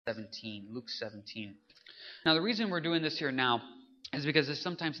17. Luke 17. Now, the reason we're doing this here now is because this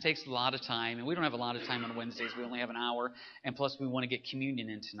sometimes takes a lot of time, and we don't have a lot of time on Wednesdays. We only have an hour, and plus we want to get communion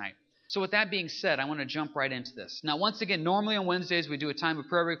in tonight. So with that being said, I want to jump right into this. Now, once again, normally on Wednesdays we do a time of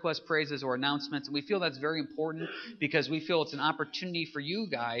prayer requests, praises, or announcements, and we feel that's very important because we feel it's an opportunity for you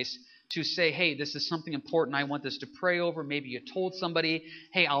guys to say, hey, this is something important. I want this to pray over. Maybe you told somebody,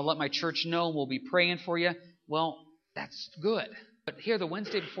 hey, I'll let my church know. We'll be praying for you. Well, that's good. But here, the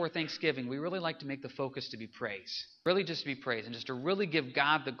Wednesday before Thanksgiving, we really like to make the focus to be praise. Really just to be praise and just to really give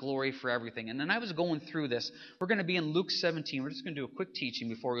God the glory for everything. And then I was going through this. We're going to be in Luke 17. We're just going to do a quick teaching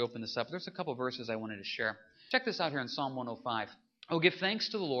before we open this up. There's a couple verses I wanted to share. Check this out here in Psalm 105. Oh, give thanks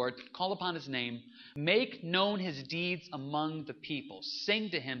to the Lord, call upon His name, make known His deeds among the people.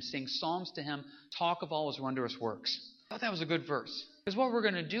 Sing to Him, sing psalms to Him, talk of all His wondrous works. I thought that was a good verse. Because what we're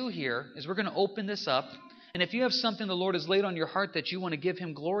going to do here is we're going to open this up. And if you have something the Lord has laid on your heart that you want to give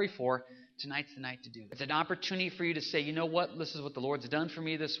Him glory for, tonight's the night to do that. It's an opportunity for you to say, you know what, this is what the Lord's done for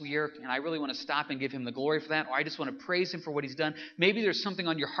me this year, and I really want to stop and give Him the glory for that, or I just want to praise Him for what He's done. Maybe there's something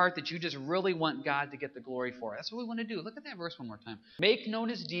on your heart that you just really want God to get the glory for. That's what we want to do. Look at that verse one more time. Make known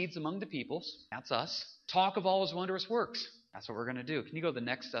His deeds among the peoples. That's us. Talk of all His wondrous works. That's what we're going to do. Can you go to the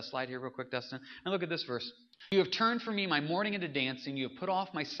next slide here real quick, Dustin? And look at this verse. You have turned from me my mourning into dancing. You have put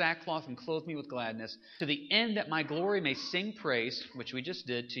off my sackcloth and clothed me with gladness, to the end that my glory may sing praise, which we just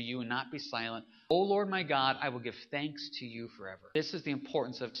did, to you and not be silent. O Lord my God, I will give thanks to you forever. This is the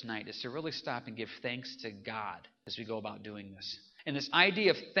importance of tonight, is to really stop and give thanks to God as we go about doing this. And this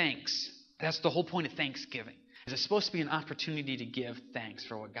idea of thanks, that's the whole point of Thanksgiving. It's supposed to be an opportunity to give thanks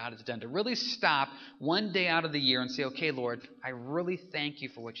for what God has done, to really stop one day out of the year and say, okay, Lord, I really thank you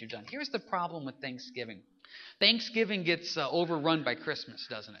for what you've done. Here's the problem with Thanksgiving. Thanksgiving gets overrun by Christmas,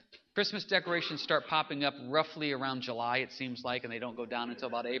 doesn't it? Christmas decorations start popping up roughly around July, it seems like, and they don't go down until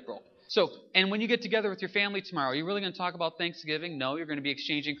about April. So, and when you get together with your family tomorrow, are you really going to talk about Thanksgiving? No, you're going to be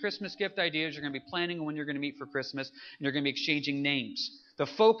exchanging Christmas gift ideas. You're going to be planning when you're going to meet for Christmas, and you're going to be exchanging names. The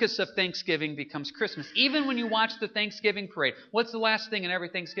focus of Thanksgiving becomes Christmas. Even when you watch the Thanksgiving parade, what's the last thing in every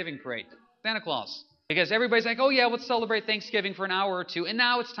Thanksgiving parade? Santa Claus. Because everybody's like, oh yeah, let's celebrate Thanksgiving for an hour or two, and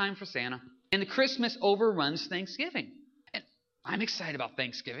now it's time for Santa. And the Christmas overruns Thanksgiving. And I'm excited about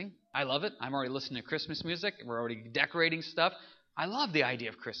Thanksgiving. I love it. I'm already listening to Christmas music. We're already decorating stuff. I love the idea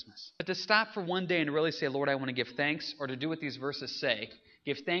of Christmas. But to stop for one day and to really say, Lord, I want to give thanks, or to do what these verses say,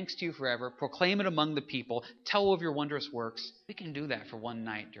 give thanks to you forever, proclaim it among the people, tell of your wondrous works, we can do that for one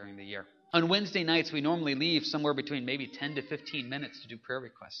night during the year. On Wednesday nights, we normally leave somewhere between maybe 10 to 15 minutes to do prayer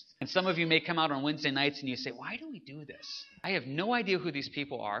requests. And some of you may come out on Wednesday nights and you say, why do we do this? I have no idea who these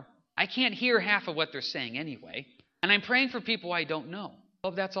people are. I can't hear half of what they're saying anyway. And I'm praying for people I don't know.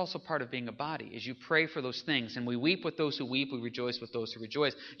 Well, that's also part of being a body, is you pray for those things. And we weep with those who weep, we rejoice with those who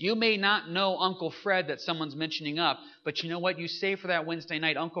rejoice. You may not know Uncle Fred that someone's mentioning up, but you know what? You say for that Wednesday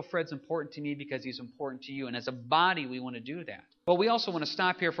night, Uncle Fred's important to me because he's important to you. And as a body, we want to do that. But we also want to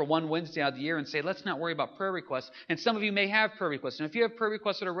stop here for one Wednesday out of the year and say, let's not worry about prayer requests. And some of you may have prayer requests. And if you have prayer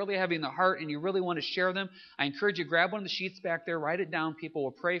requests that are really heavy in the heart and you really want to share them, I encourage you, grab one of the sheets back there, write it down. People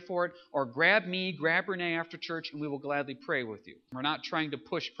will pray for it. Or grab me, grab Renee after church, and we will gladly pray with you. We're not trying to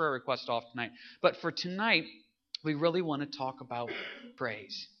push prayer requests off tonight. But for tonight, we really want to talk about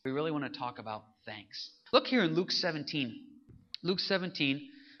praise. We really want to talk about thanks. Look here in Luke 17. Luke 17,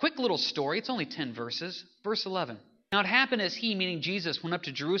 quick little story. It's only 10 verses. Verse 11. Now it happened as he, meaning Jesus, went up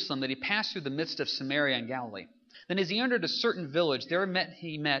to Jerusalem that he passed through the midst of Samaria and Galilee. Then as he entered a certain village, there met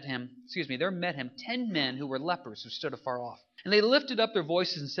him 10 men who were lepers who stood afar off. And they lifted up their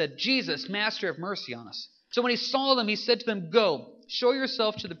voices and said, Jesus, Master, have mercy on us. So when he saw them, he said to them, Go, show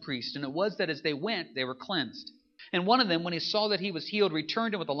yourself to the priest. And it was that as they went, they were cleansed. And one of them, when he saw that he was healed,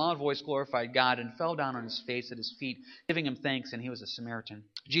 returned and with a loud voice glorified God and fell down on his face at his feet, giving him thanks, and he was a Samaritan.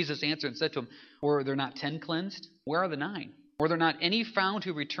 Jesus answered and said to him, Were there not 10 cleansed? Where are the 9? Were there not any found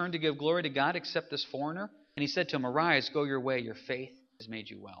who returned to give glory to God except this foreigner? And he said to him, Arise, go your way, your faith has made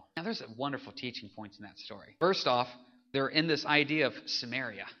you well. Now there's a wonderful teaching points in that story. First off, they're in this idea of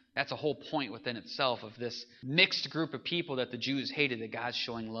Samaria. That's a whole point within itself of this mixed group of people that the Jews hated that God's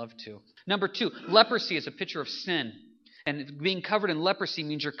showing love to. Number 2, leprosy is a picture of sin. And being covered in leprosy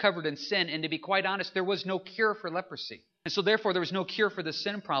means you're covered in sin. And to be quite honest, there was no cure for leprosy. And so therefore, there was no cure for the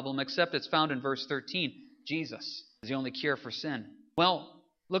sin problem except it's found in verse 13. Jesus is the only cure for sin. Well,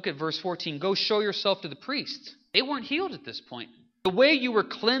 look at verse 14. Go show yourself to the priests. They weren't healed at this point. The way you were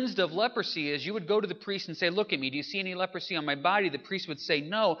cleansed of leprosy is you would go to the priest and say, look at me, do you see any leprosy on my body? The priest would say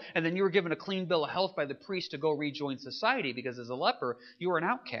no, and then you were given a clean bill of health by the priest to go rejoin society because as a leper, you were an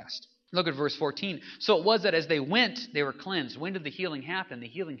outcast. Look at verse 14. So it was that as they went, they were cleansed. When did the healing happen? The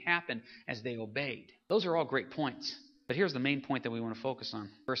healing happened as they obeyed. Those are all great points. But here's the main point that we want to focus on.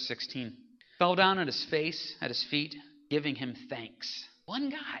 Verse 16. Fell down at his face, at his feet, giving him thanks. One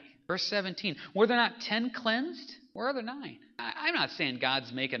guy. Verse 17. Were there not 10 cleansed? Where are the 9? I'm not saying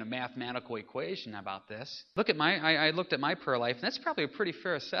God's making a mathematical equation about this. I looked at my prayer life, and that's probably a pretty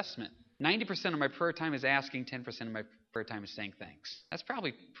fair assessment. 90% of my prayer time is asking, 10% of my prayer time is saying thanks. That's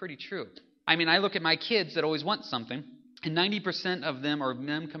probably pretty true. I mean, I look at my kids that always want something, and 90% of them are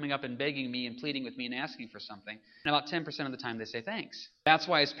them coming up and begging me and pleading with me and asking for something. And about 10% of the time they say thanks. That's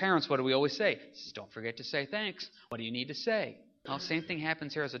why as parents, what do we always say? Don't forget to say thanks. What do you need to say? Well, same thing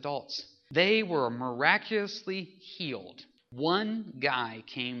happens here as adults. They were miraculously healed. One guy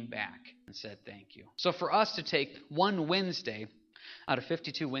came back and said thank you. So for us to take one Wednesday out of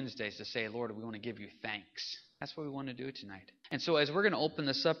 52 Wednesdays to say, Lord, we want to give you thanks. That's what we want to do tonight. And so as we're going to open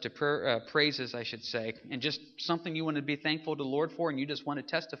this up to prayer, praises, I should say, and just something you want to be thankful to the Lord for and you just want to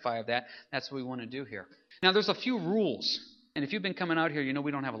testify of that, that's what we want to do here. Now, there's a few rules. And if you've been coming out here, you know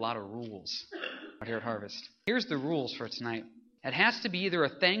we don't have a lot of rules out here at Harvest. Here's the rules for tonight. It has to be either a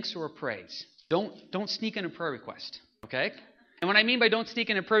thanks or a praise. Don't sneak in a prayer request, okay? And what I mean by don't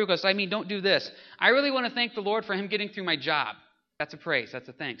sneak in a prayer request, I mean don't do this. I really want to thank the Lord for him getting through my job. That's a praise. That's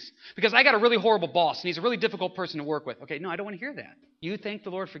a thanks. Because I got a really horrible boss, and he's a really difficult person to work with. Okay, no, I don't want to hear that. You thank the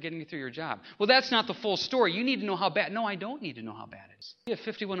Lord for getting you through your job. Well, that's not the full story. You need to know how bad. No, I don't need to know how bad it is. You have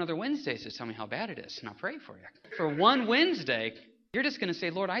 51 other Wednesdays to tell me how bad it is, and I'll pray for you. For one Wednesday, you're just going to say,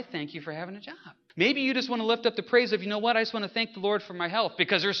 Lord, I thank you for having a job. Maybe you just want to lift up the praise of, you know what, I just want to thank the Lord for my health,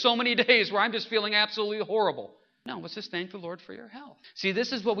 because there's so many days where I'm just feeling absolutely horrible. No, let's just thank the Lord for your health. See,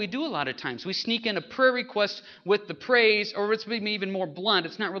 this is what we do a lot of times. We sneak in a prayer request with the praise, or it's maybe even more blunt.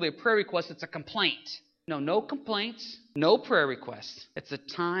 It's not really a prayer request, it's a complaint. No complaints, no prayer requests. It's a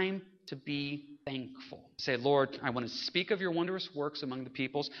time to be thankful. Say, Lord, I want to speak of your wondrous works among the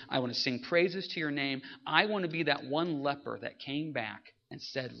peoples. I want to sing praises to your name. I want to be that one leper that came back and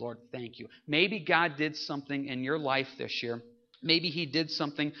said, Lord, thank you. Maybe God did something in your life this year. Maybe he did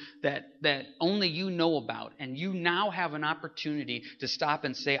something that only you know about, and you now have an opportunity to stop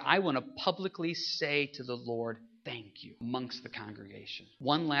and say, I want to publicly say to the Lord, thank you, amongst the congregation.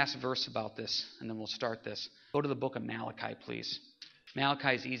 One last verse about this, and then we'll start this. Go to the book of Malachi, please.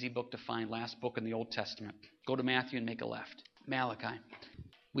 Malachi is an easy book to find, last book in the Old Testament. Go to Matthew and make a left. Malachi.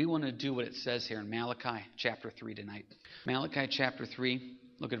 We want to do what it says here in Malachi chapter 3 tonight. Malachi chapter 3,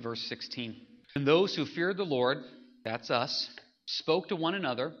 look at verse 16. And those who feared the Lord, that's us, spoke to one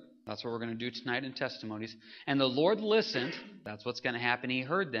another. That's what we're going to do tonight in testimonies. And the Lord listened. That's what's going to happen. He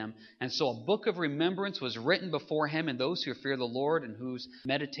heard them. And so a book of remembrance was written before him and those who fear the Lord and who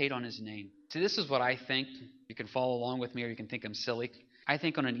meditate on his name. See, this is what I think. You can follow along with me or you can think I'm silly. I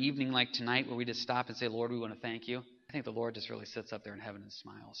think on an evening like tonight where we just stop and say, Lord, we want to thank you, I think the Lord just really sits up there in heaven and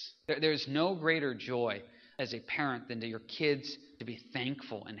smiles. There's no greater joy as a parent than to your kids to be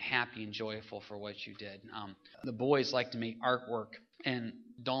thankful and happy and joyful for what you did. The boys like to make artwork, and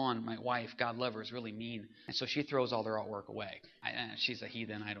Dawn, my wife, God love her, is really mean, and so she throws all their artwork away. She's a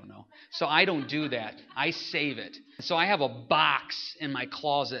heathen, I don't know. So I don't do that. I save it. So I have a box in my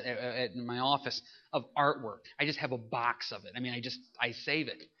closet in my office of artwork. I just have a box of it. I save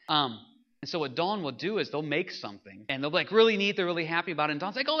it. And so what Dawn will do is they'll make something, and they'll be like really neat, they're really happy about it, and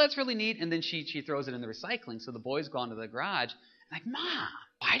Dawn's like, oh, that's really neat, and then she throws it in the recycling. So the boys go into the garage, and like, Mom,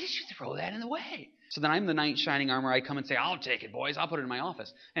 why did you throw that in the way? So then I'm the knight in shining armor. I come and say, I'll take it, boys. I'll put it in my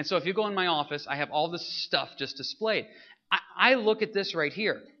office. And so if you go in my office, I have all this stuff just displayed. I look at this right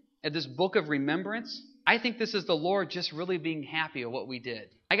here, at this book of remembrance. I think this is the Lord just really being happy at what we did.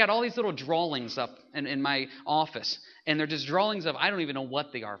 I got all these little drawings up in my office, and they're just drawings of, I don't even know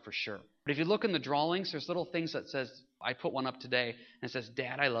what they are for sure. But if you look in the drawings, there's little things that says, I put one up today, and it says,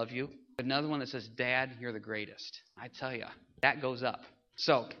 Dad, I love you. Another one that says, Dad, you're the greatest. I tell you, that goes up.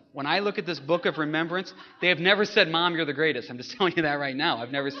 So when I look at this book of remembrance, they have never said, Mom, you're the greatest. I'm just telling you that right now.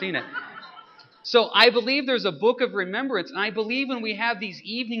 I've never seen it. So I believe there's a book of remembrance, and I believe when we have these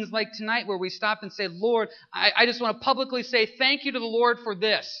evenings like tonight where we stop and say, Lord, I just want to publicly say thank you to the Lord for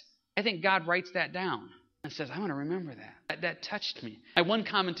this. I think God writes that down and says, I want to remember that. That touched me. One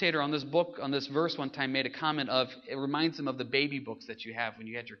commentator on this book, on this verse one time made a comment of, it reminds him of the baby books that you have when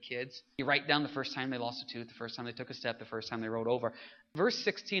you had your kids. You write down the first time they lost a tooth, the first time they took a step, the first time they rode over. Verse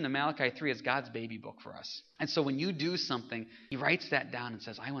 16 of Malachi 3 is God's baby book for us. And so when you do something, he writes that down and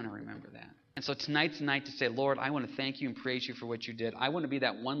says, I want to remember that. And so tonight's the night to say, Lord, I want to thank you and praise you for what you did. I want to be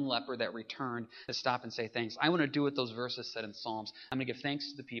that one leper that returned to stop and say thanks. I want to do what those verses said in Psalms. I'm going to give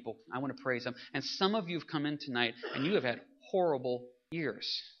thanks to the people. I want to praise them. And some of you have come in tonight and you have had horrible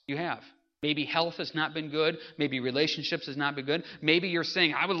years. You have. Maybe health has not been good. Maybe relationships has not been good. Maybe you're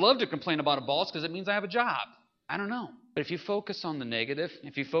saying, I would love to complain about a boss because it means I have a job. I don't know. But if you focus on the negative,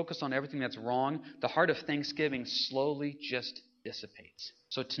 if you focus on everything that's wrong, the heart of thanksgiving slowly just dissipates.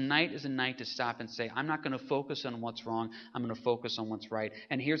 So tonight is a night to stop and say, I'm not going to focus on what's wrong. I'm going to focus on what's right.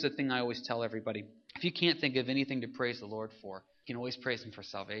 And here's the thing I always tell everybody. If you can't think of anything to praise the Lord for, you can always praise Him for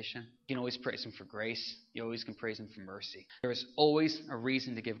salvation. You can always praise Him for grace. You always can praise Him for mercy. There is always a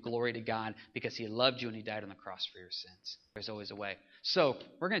reason to give glory to God because He loved you and He died on the cross for your sins. There's always a way. So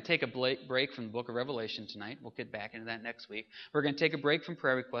we're going to take a break from the book of Revelation tonight. We'll get back into that next week. We're going to take a break from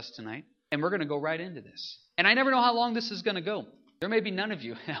prayer requests tonight, and we're going to go right into this. And I never know how long this is going to go. There may be none of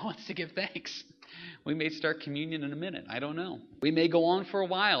you that wants to give thanks. We may start communion in a minute. I don't know. We may go on for a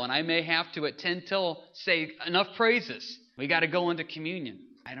while, and I may have to at 10 till say enough praises. We got to go into communion.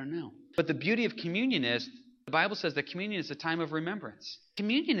 I don't know. But the beauty of communion is, the Bible says that communion is a time of remembrance.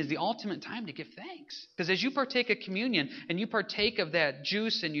 Communion is the ultimate time to give thanks. Because as you partake of communion and you partake of that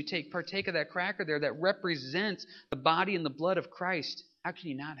juice and you partake of that cracker there that represents the body and the blood of Christ, how can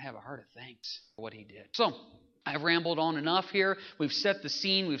you not have a heart of thanks for what He did? So, I've rambled on enough here. We've set the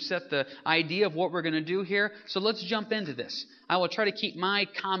scene. We've set the idea of what we're going to do here. So let's jump into this. I will try to keep my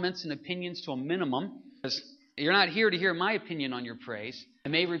comments and opinions to a minimum because you're not here to hear my opinion on your praise. I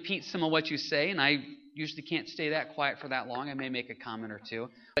may repeat some of what you say, and I usually can't stay that quiet for that long. I may make a comment or two.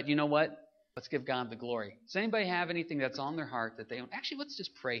 But you know what? Let's give God the glory. Does anybody have anything that's on their heart that they don't? Actually, let's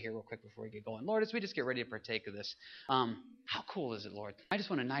just pray here real quick before we get going. Lord, as we just get ready to partake of this, how cool is it, Lord? I just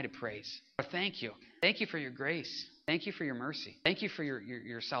want a night of praise. Lord, thank you. Thank you for your grace. Thank you for your mercy. Thank you for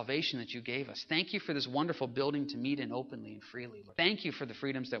your salvation that you gave us. Thank you for this wonderful building to meet in openly and freely, Lord. Thank you for the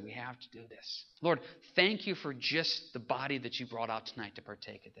freedoms that we have to do this. Lord, thank you for just the body that you brought out tonight to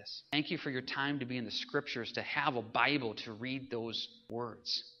partake of this. Thank you for your time to be in the Scriptures, to have a Bible to read those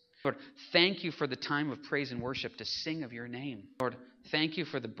words. Lord, thank you for the time of praise and worship to sing of your name. Lord, thank you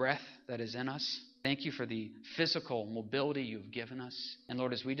for the breath that is in us. Thank you for the physical mobility you've given us. And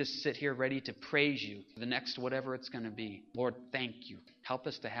Lord, as we just sit here ready to praise you for the next whatever it's going to be, Lord, thank you. Help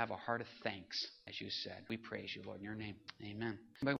us to have a heart of thanks, as you said. We praise you, Lord, in your name. Amen.